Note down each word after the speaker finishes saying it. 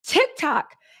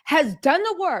TikTok has done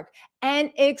the work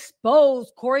and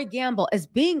exposed Corey Gamble as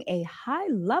being a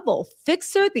high-level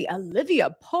fixer, the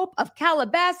Olivia Pope of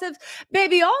Calabasas.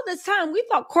 Baby, all this time we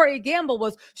thought Corey Gamble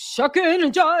was shucking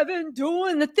and jiving,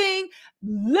 doing the thing,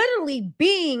 literally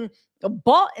being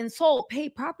bought and sold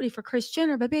paid property for Kris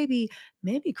Jenner. But baby,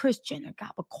 maybe Kris Jenner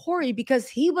got with Corey because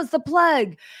he was the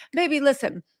plug. Baby,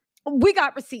 listen, we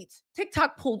got receipts.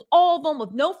 TikTok pulled all of them.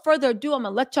 With no further ado, I'm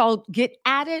going to let y'all get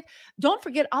at it. Don't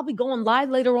forget, I'll be going live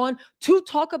later on to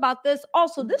talk about this.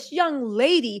 Also, this young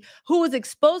lady who is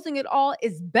exposing it all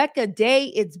is Becca Day.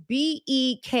 It's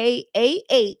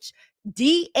BEKAHDAYY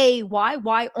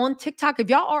on TikTok.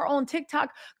 If y'all are on TikTok,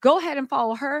 go ahead and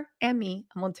follow her and me.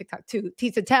 I'm on TikTok too.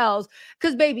 Tattle Tells,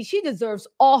 because baby, she deserves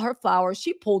all her flowers.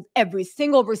 She pulled every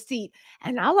single receipt.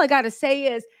 And all I got to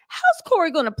say is, how's Corey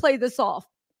going to play this off?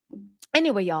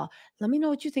 Anyway, y'all, let me know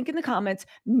what you think in the comments.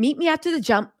 Meet me after the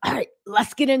jump. All right,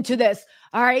 let's get into this.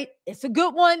 All right, it's a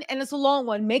good one and it's a long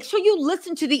one. Make sure you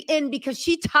listen to the end because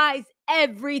she ties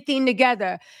everything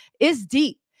together. It's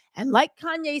deep. And like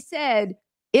Kanye said,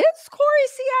 it's Corey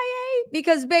CIA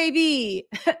because, baby,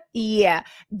 yeah,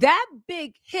 that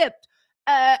big hip.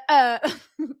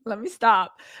 Let me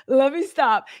stop.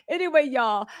 Anyway,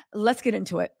 y'all, let's get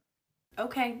into it.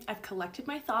 Okay, I've collected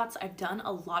my thoughts, I've done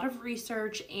a lot of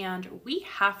research, and we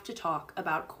have to talk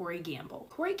about Corey Gamble.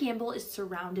 Corey Gamble is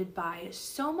surrounded by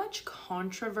so much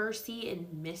controversy and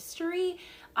mystery.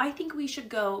 I think we should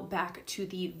go back to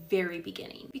the very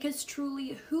beginning, because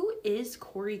truly, who is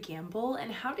Corey Gamble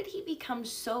and how did he become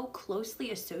so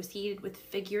closely associated with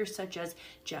figures such as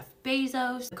Jeff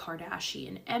Bezos, the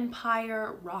Kardashian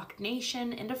Empire, Rock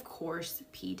Nation, and of course,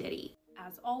 P. Diddy?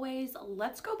 As always,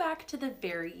 let's go back to the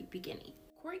very beginning.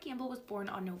 Corey Gamble was born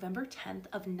on November 10th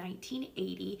of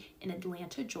 1980 in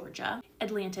Atlanta, Georgia.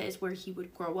 Atlanta is where he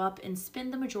would grow up and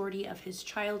spend the majority of his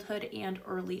childhood and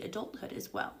early adulthood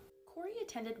as well. Corey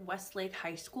attended Westlake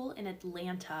High School in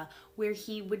Atlanta, where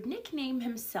he would nickname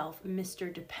himself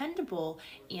Mr. Dependable,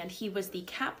 and he was the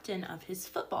captain of his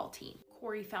football team.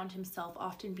 Corey found himself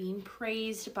often being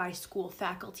praised by school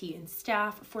faculty and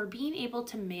staff for being able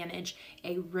to manage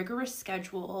a rigorous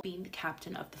schedule, being the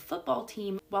captain of the football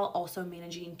team, while also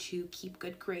managing to keep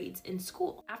good grades in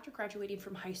school. After graduating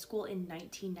from high school in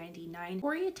 1999,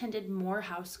 Corey attended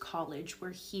Morehouse College,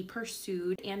 where he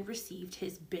pursued and received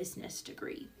his business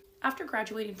degree. After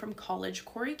graduating from college,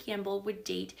 Corey Gamble would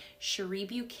date SHADY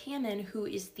Buchanan, who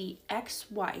is the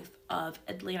ex-wife of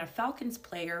Atlanta Falcons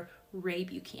player Ray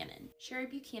Buchanan. SHADY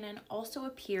Buchanan also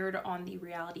appeared on the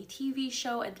reality TV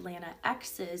show Atlanta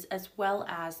Exes, as well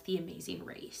as The Amazing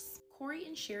Race. Corey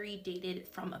and SHADY dated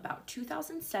from about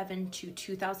 2007 to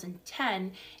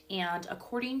 2010, and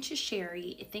according to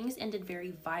SHADY, things ended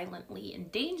very violently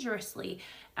and dangerously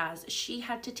as she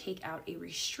had to take out a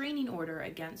restraining order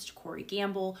against Corey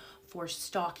Gamble for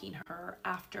stalking her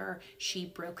after she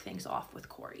broke things off with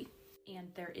Corey.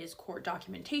 And there is court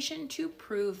documentation to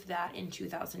prove that in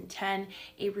 2010,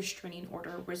 a restraining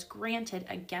order was granted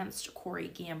against Corey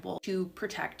Gamble to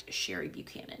protect SHADY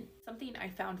Buchanan. Something I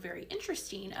found very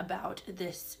interesting about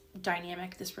this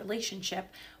dynamic, this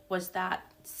relationship, was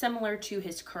that similar to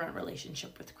his current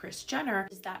relationship with Kris Jenner,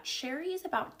 is that SHADY is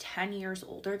about 10 years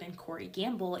older than Corey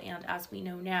Gamble, and as we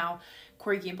know now,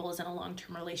 Corey Gamble is in a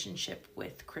long-term relationship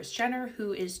with Kris Jenner,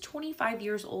 who is 25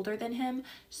 years older than him,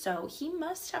 so he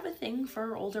must have a thing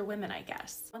for older women, I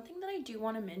guess. One thing that I do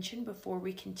want to mention before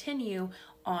we continue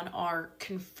on our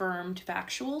confirmed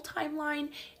factual timeline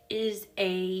is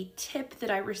a tip that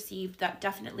I received that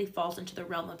definitely falls into the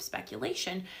realm of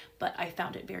speculation, but I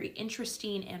found it very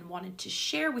interesting and wanted to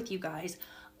share with you guys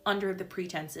under the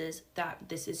pretenses that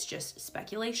this is just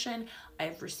speculation.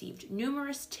 I've received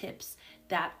numerous tips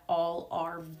that all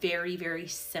are very, very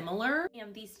similar,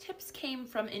 and these tips came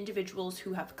from individuals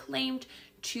who have claimed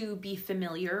to be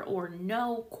familiar or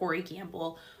know Corey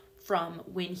Gamble from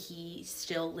when he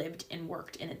still lived and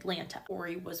worked in Atlanta.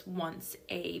 Corey was once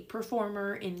a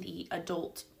performer in the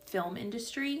adult film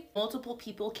industry. Multiple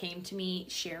people came to me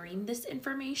sharing this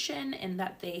information and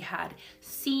that they had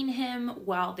seen him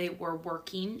while they were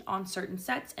working on certain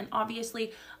sets, and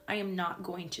obviously I am not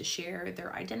going to share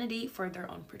their identity for their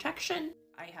own protection.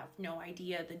 I have no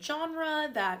idea the genre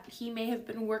that he may have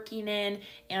been working in,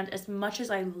 and as much as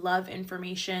I love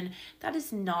information, that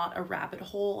is not a rabbit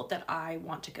hole that I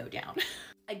want to go down.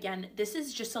 Again, this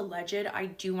is just alleged. I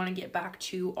do want to get back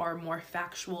to our more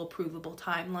factual, provable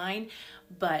timeline,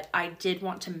 but I did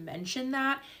want to mention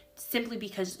that simply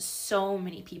because so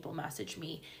many people message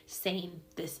me saying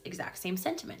this exact same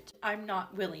sentiment. I'm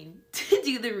not willing to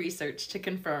do the research to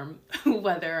confirm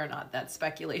whether or not that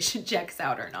speculation checks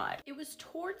out or not. It was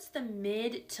towards the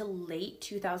mid to late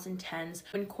 2010s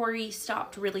when Corey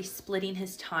stopped really splitting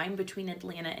his time between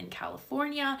Atlanta and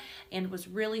California and was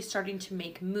really starting to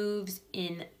make moves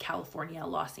in California,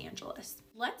 Los Angeles.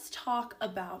 Let's talk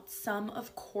about some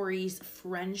of Corey's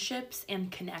friendships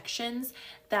and connections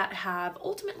that have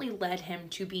ultimately led him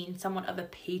to being somewhat of a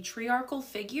patriarchal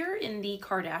figure in the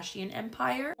Kardashian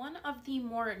empire. One of the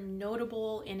more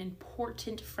notable and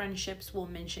important friendships we'll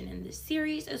mention in this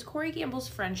series is Corey Gamble's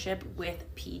friendship with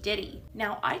P. Diddy.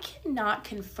 Now, I cannot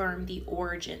confirm the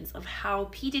origins of how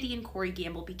P. Diddy and Corey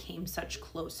Gamble became such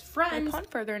close friends. Upon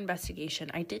further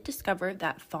investigation, I did discover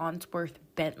that Farnsworth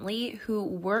Bentley, who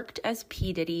worked as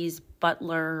P. Diddy's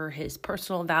butler, his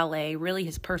personal valet, really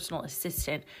his personal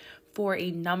assistant for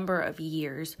a number of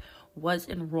years, was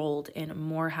enrolled in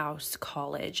Morehouse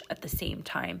College at the same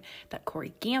time that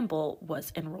Corey Gamble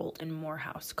was enrolled in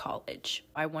Morehouse College.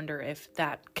 I wonder if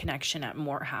that connection at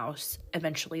Morehouse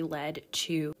eventually led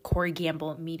to Corey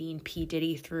Gamble meeting P.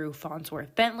 Diddy through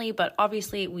Farnsworth Bentley, but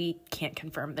obviously we can't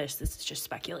confirm this. This is just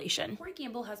speculation. Corey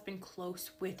Gamble has been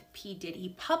close with P.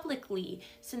 Diddy publicly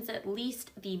since at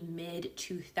least the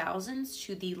mid-2000s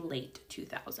to the late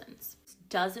 2000s.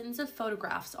 Dozens of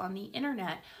photographs on the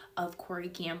internet of Corey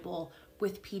Gamble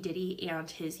with P. Diddy and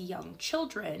his young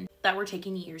children that were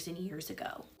taken years and years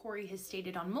ago. Corey has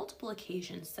stated on multiple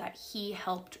occasions that he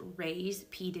helped raise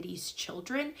P. Diddy's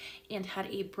children and had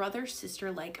a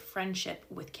brother-sister-like friendship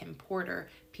with Kim Porter,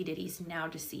 P. Diddy's now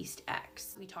deceased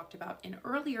ex. We talked about in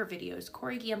earlier videos,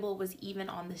 Corey Gamble was even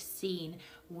on the scene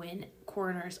when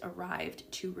coroners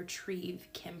arrived to retrieve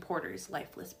Kim Porter's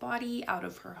lifeless body out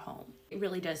of her home. It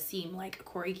really does seem like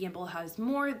Corey Gamble has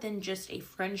more than just a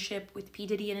friendship with P.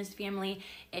 Diddy and his family.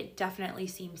 It definitely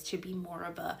seems to be more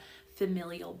of a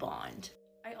familial bond.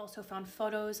 I also found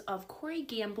photos of Corey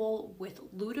Gamble with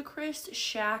Ludacris,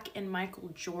 Shaq, and Michael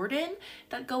Jordan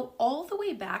that go all the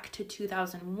way back to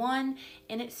 2001,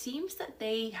 and it seems that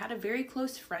they had a very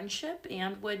close friendship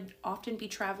and would often be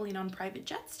traveling on private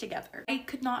jets together. I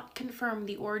could not confirm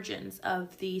the origins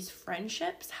of these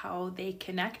friendships, how they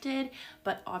connected,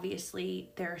 but obviously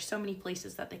there are so many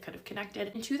places that they could have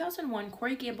connected. In 2001,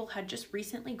 Corey Gamble had just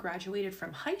recently graduated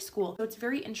from high school, so it's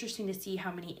very interesting to see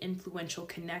how many influential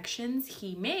connections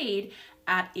he made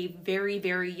at a very,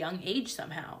 very young age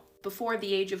somehow. Before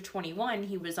the age of 21,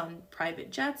 he was on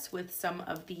private jets with some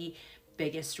of the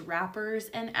biggest rappers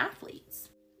and athletes.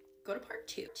 Go to part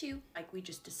two. Like we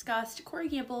just discussed, Corey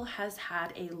Gamble has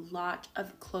had a lot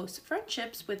of close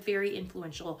friendships with very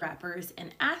influential rappers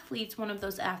and athletes, one of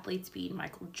those athletes being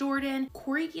Michael Jordan.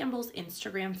 Corey Gamble's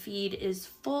Instagram feed is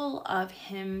full of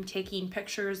him taking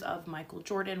pictures of Michael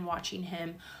Jordan, watching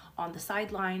him on the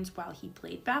sidelines while he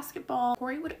played basketball.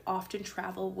 Corey would often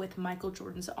travel with Michael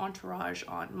Jordan's entourage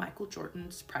on Michael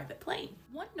Jordan's private plane.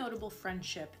 One notable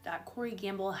friendship that Corey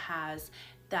Gamble has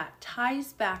that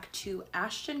ties back to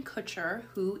Ashton Kutcher,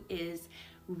 who is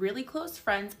really close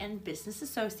friends and business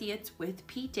associates with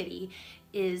P. Diddy,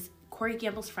 is Corey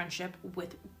Gamble's friendship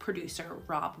with producer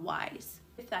Rob Wise.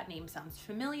 If that name sounds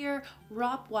familiar,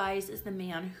 Rob Wise is the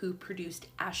man who produced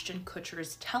Ashton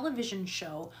Kutcher's television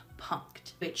show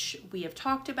Punk'd, which we have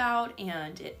talked about,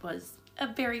 and it was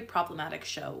a very problematic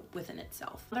show within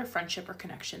itself. Another friendship or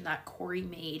connection that Corey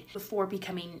made before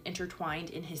becoming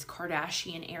intertwined in his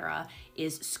Kardashian era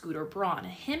is Scooter Braun.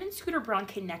 Him and Scooter Braun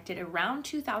connected around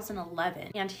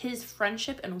 2011, and his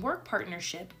friendship and work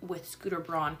partnership with Scooter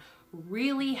Braun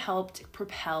really helped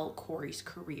propel Corey's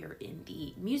career in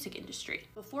the music industry.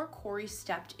 Before Corey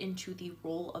stepped into the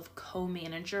role of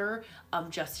co-manager of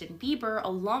Justin Bieber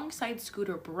alongside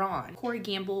Scooter Braun, Corey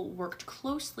Gamble worked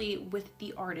closely with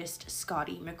the artist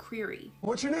Scotty McCreery.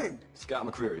 What's your name? Scott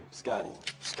McCreery. Scotty. Oh,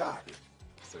 Scott.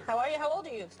 Sir. How are you? How old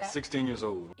are you, Scott? 16 years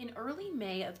old. In early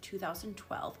May of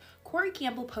 2012, Corey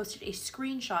Gamble posted a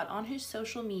screenshot on his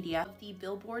social media of the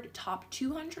Billboard Top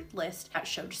 200 list that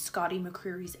showed Scotty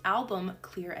McCreery's album,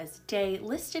 Clear as Day,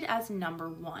 listed as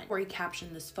 #1. Corey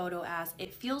captioned this photo as,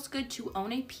 "It feels good to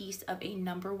own a piece of a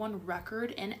 #1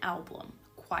 record and album."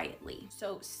 Quietly.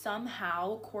 So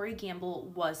somehow Corey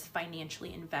Gamble was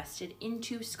financially invested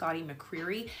into Scotty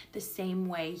McCreery the same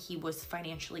way he was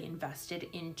financially invested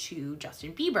into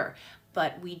Justin Bieber.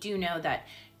 But we do know that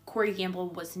Corey Gamble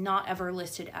was not ever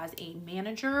listed as a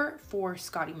manager for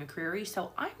Scotty McCreery,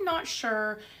 so I'm not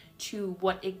sure to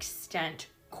what extent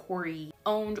Corey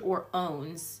owned or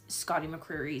owns Scotty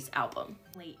McCreery's album.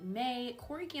 Late May,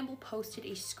 Corey Gamble posted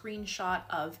a screenshot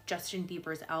of Justin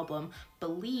Bieber's album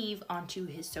Believe onto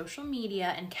his social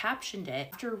media and captioned it,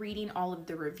 "After reading all of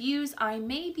the reviews, I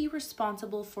may be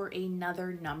responsible for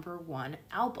another #1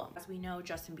 album." As we know,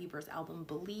 Justin Bieber's album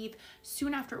Believe,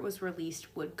 soon after it was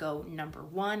released, would go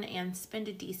 #1 and spend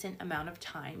a decent amount of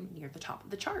time near the top of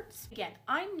the charts. Again,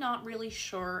 I'm not really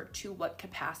sure to what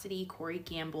capacity Corey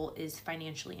Gamble is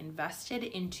financially invested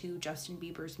into Justin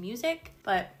Bieber's music,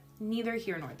 but neither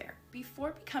here nor there.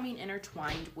 Before becoming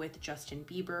intertwined with Justin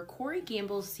Bieber, Corey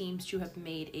Gamble seems to have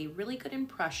made a really good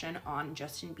impression on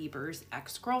Justin Bieber's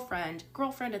ex-girlfriend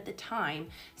at the time,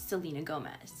 Selena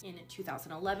Gomez. In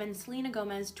 2011, Selena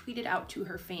Gomez tweeted out to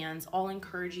her fans, all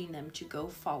encouraging them to go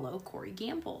follow Corey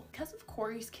Gamble. Because of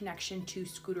Corey's connection to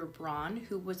Scooter Braun,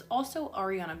 who was also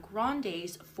Ariana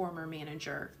Grande's former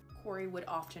manager, Corey would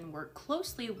often work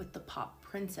closely with the pop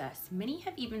princess. Many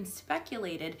have even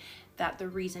speculated that the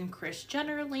reason Kris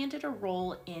Jenner landed a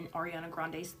role in Ariana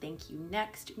Grande's Thank You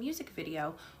Next music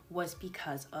video was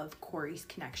because of Corey's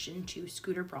connection to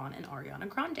Scooter Braun and Ariana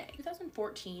Grande. In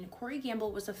 2014, Corey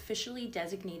Gamble was officially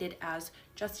designated as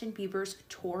Justin Bieber's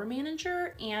tour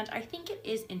manager, and I think it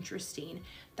is interesting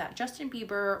that Justin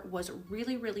Bieber was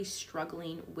really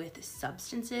struggling with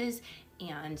substances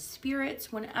and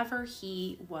spirits whenever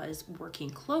he was working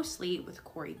closely with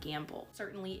Corey Gamble.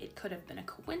 Certainly it could have been a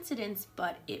coincidence,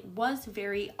 but it was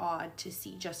very odd to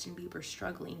see Justin Bieber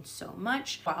struggling so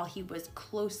much while he was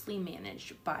closely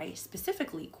managed by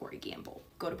specifically Corey Gamble.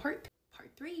 Go to part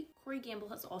 3. Corey Gamble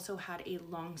has also had a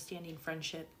long-standing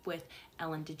friendship with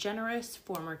Ellen DeGeneres,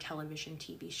 former television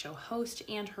TV show host,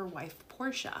 and her wife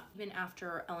Portia. Even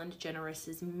after Ellen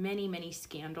DeGeneres' many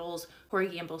scandals, Corey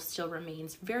Gamble still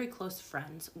remains very close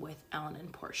friends with Ellen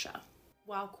and Portia.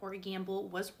 While Corey Gamble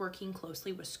was working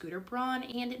closely with Scooter Braun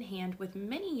hand in hand with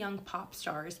many young pop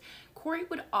stars, Corey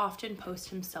would often post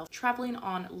himself traveling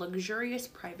on luxurious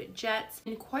private jets.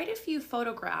 In quite a few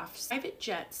photographs, private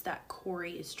jets that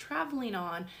Corey is traveling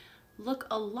on look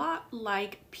a lot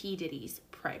like P. Diddy's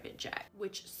private jet,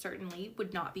 which certainly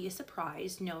would not be a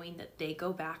surprise knowing that they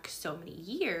go back so many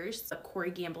years. But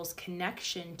Corey Gamble's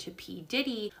connection to P.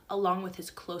 Diddy, along with his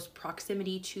close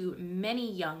proximity to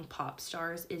many young pop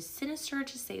stars, is sinister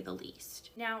to say the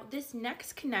least. Now, this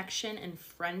next connection and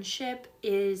friendship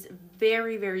is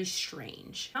very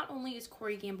strange. Not only is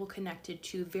Corey Gamble connected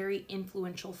to very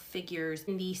influential figures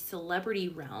in the celebrity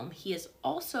realm, he is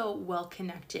also well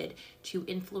connected to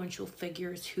influential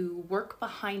figures who work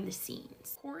behind the scenes.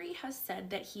 Corey has said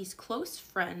that he's close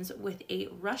friends with a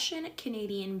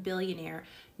Russian-Canadian billionaire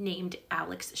named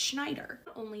Alex Schneider.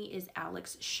 Not only is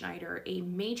Alex Schneider a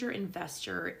major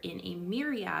investor in a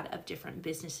myriad of different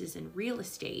businesses in real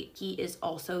estate, he is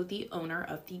also the owner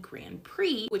of the Grand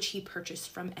Prix, which he purchased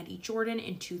from Eddie Jordan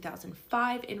in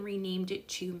 2005 and renamed it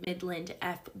to Midland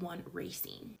F1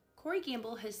 Racing. Corey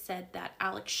Gamble has said that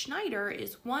Alex Schneider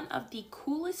is one of the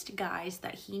coolest guys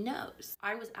that he knows.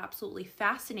 I was absolutely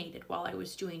fascinated while I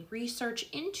was doing research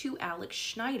into Alex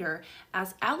Schneider,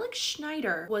 as Alex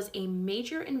Schneider was a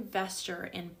major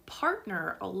investor and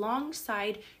partner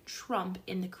alongside Trump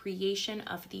in the creation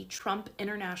of the Trump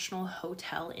International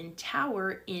Hotel and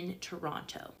Tower in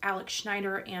Toronto. Alex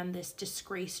Schneider and this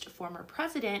disgraced former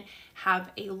president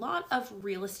have a lot of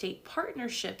real estate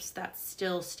partnerships that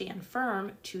still stand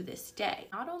firm to this day.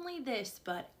 Not only this,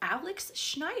 but Alex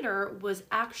Schneider was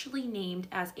actually named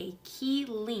as a key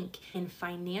link in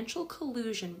financial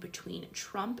collusion between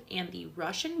Trump and the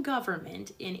Russian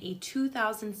government in a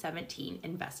 2017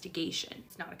 investigation.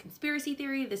 It's not a conspiracy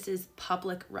theory, this is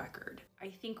public record. I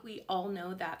think we all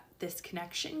know that this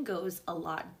connection goes a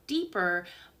lot deeper,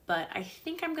 but I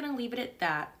think I'm gonna leave it at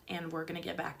that and we're gonna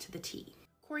get back to the tea.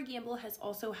 Corey Gamble has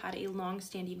also had a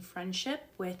long-standing friendship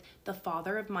with the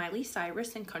father of Miley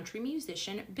Cyrus and country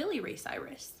musician Billy Ray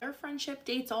Cyrus. Their friendship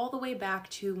dates all the way back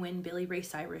to when Billy Ray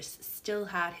Cyrus still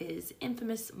had his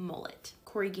infamous mullet.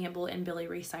 Corey Gamble and Billy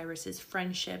Ray Cyrus's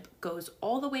friendship goes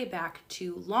all the way back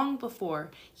to long before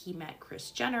he met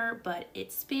Kris Jenner, but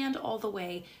it spanned all the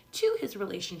way to his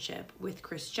relationship with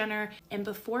Kris Jenner, and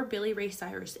before Billy Ray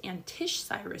Cyrus and Tish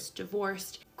Cyrus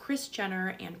divorced, Kris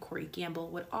Jenner and Corey Gamble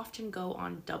would often go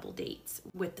on double dates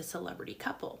with the celebrity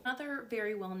couple. Another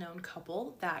very well-known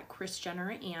couple that Kris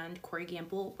Jenner and Corey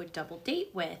Gamble would double date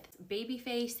with,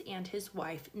 Babyface and his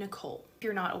wife Nicole. If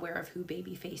you're not aware of who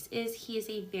Babyface is, he is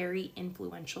a very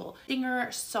influential singer,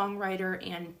 songwriter,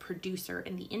 and producer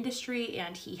in the industry,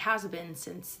 and he has been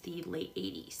since the late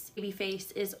 80s.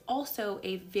 Babyface is also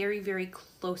a very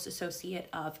close associate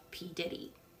of P.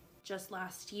 Diddy. Just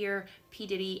last year, P.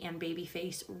 Diddy and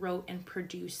Babyface wrote and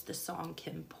produced the song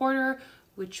Kim Porter,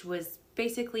 which was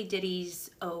basically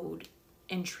Diddy's ode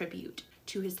and tribute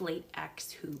to his late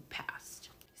ex who passed.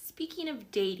 Speaking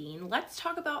of dating, let's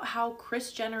talk about how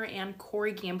Kris Jenner and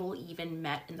Corey Gamble even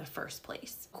met in the first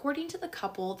place. According to the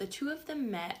couple, the two of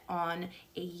them met on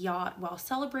a yacht while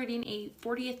celebrating a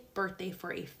 40th birthday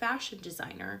for a fashion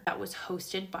designer that was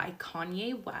hosted by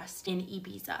Kanye West in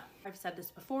Ibiza. I've said this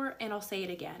before and I'll say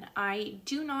it again. I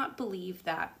do not believe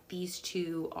that these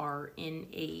two are in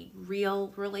a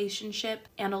real relationship,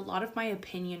 and a lot of my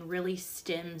opinion really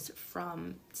stems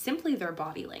from simply their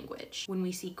body language. When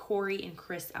we see Corey and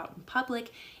Kris out in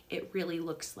public, it really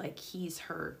looks like he's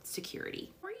her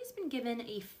security. Corey's been given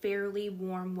a fairly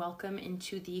warm welcome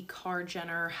into the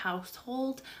Jenner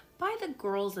household by the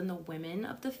girls and the women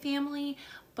of the family,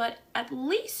 but at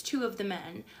least two of the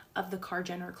men of the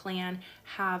Jenner clan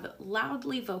have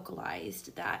loudly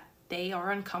vocalized that they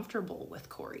are uncomfortable with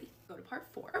Corey. Go to part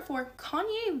 4. Part 4,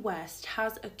 Kanye West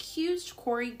has accused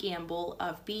Corey Gamble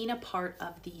of being a part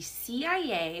of the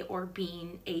CIA or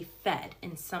being a Fed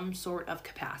in some sort of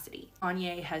capacity.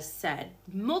 Kanye has said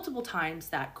multiple times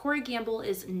that Corey Gamble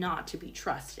is not to be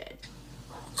trusted.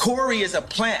 Corey is a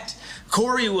plant.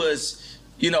 Corey was,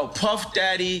 Puff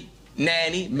Daddy,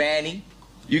 Nanny, Manny.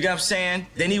 You get what I'm saying?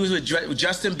 Then he was with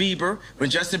Justin Bieber when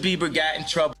Justin Bieber got in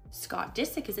trouble. Scott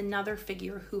Disick is another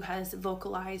figure who has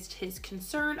vocalized his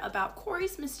concern about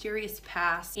Corey's mysterious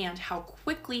past and how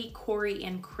quickly Corey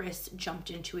and Kris jumped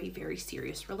into a very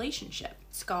serious relationship.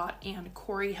 Scott and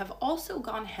Corey have also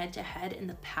gone head to head in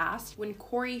the past when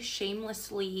Corey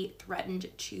shamelessly threatened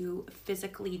to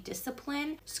physically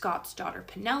discipline Scott's daughter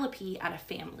Penelope at a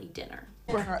family dinner.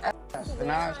 Whip her ass,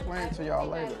 and I'll explain to y'all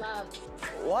later.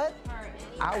 What?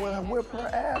 I would whip her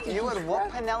ass. You would whoop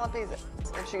Penelope's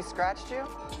ass if she scratched you?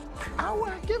 I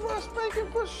would give her a spanking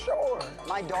for sure.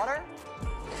 My daughter?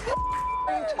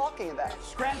 What are you talking about?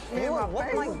 Scratch me You in my would whoop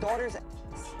face. my daughter's ass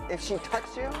if she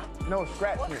touched you? No,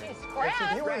 scratch me.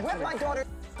 You would whip my daughter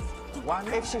Why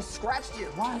not? if she scratched you?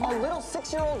 Why not? A little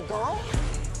 6-year-old girl?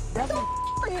 What the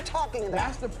are you talking about?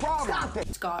 That's the problem. Stop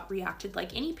it. Scott reacted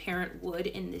like any parent would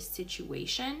in this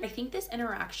situation. I think this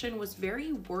interaction was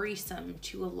very worrisome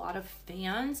to a lot of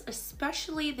fans,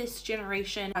 especially this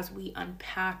generation, as we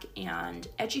unpack and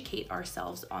educate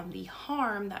ourselves on the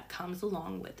harm that comes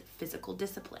along with physical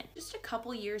discipline. Just a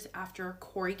couple years after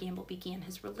Corey Gamble began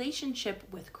his relationship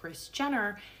with Kris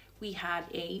Jenner, we had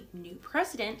a new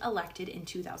president elected in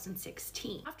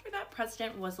 2016. After that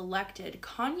president was elected,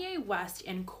 Kanye West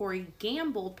and Corey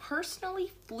Gamble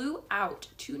personally flew out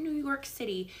to New York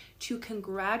City to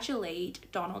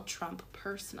congratulate Donald Trump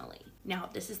personally. Now,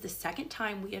 this is the second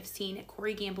time we have seen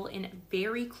Corey Gamble in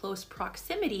very close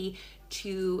proximity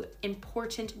to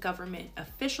important government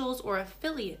officials or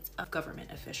affiliates of government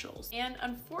officials. And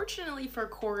unfortunately for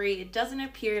Corey, it doesn't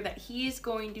appear that he is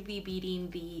going to be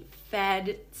beating the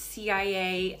Fed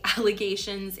CIA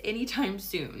allegations anytime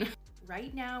soon.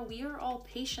 Right now, we are all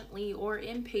patiently or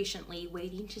impatiently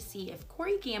waiting to see if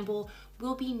Corey Gamble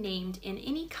will be named in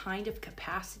any kind of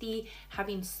capacity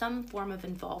having some form of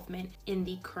involvement in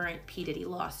the current P. Diddy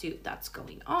lawsuit that's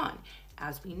going on.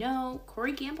 As we know,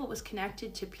 Corey Gamble was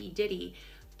connected to P. Diddy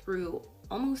through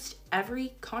almost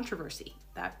every controversy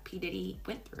that P. Diddy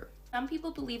went through. Some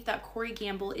people believe that Corey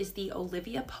Gamble is the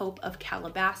Olivia Pope of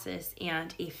Calabasas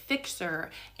and a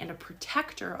fixer and a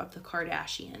protector of the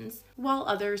Kardashians, while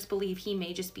others believe he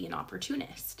may just be an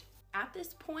opportunist. At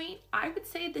this point, I would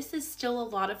say this is still a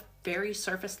lot of very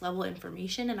surface level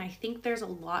information, and I think there's a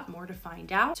lot more to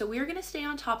find out. So we're gonna stay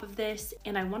on top of this,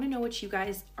 and I wanna know what you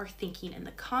guys are thinking in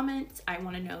the comments. I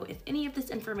wanna know if any of this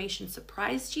information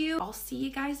surprised you. I'll see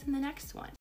you guys in the next one.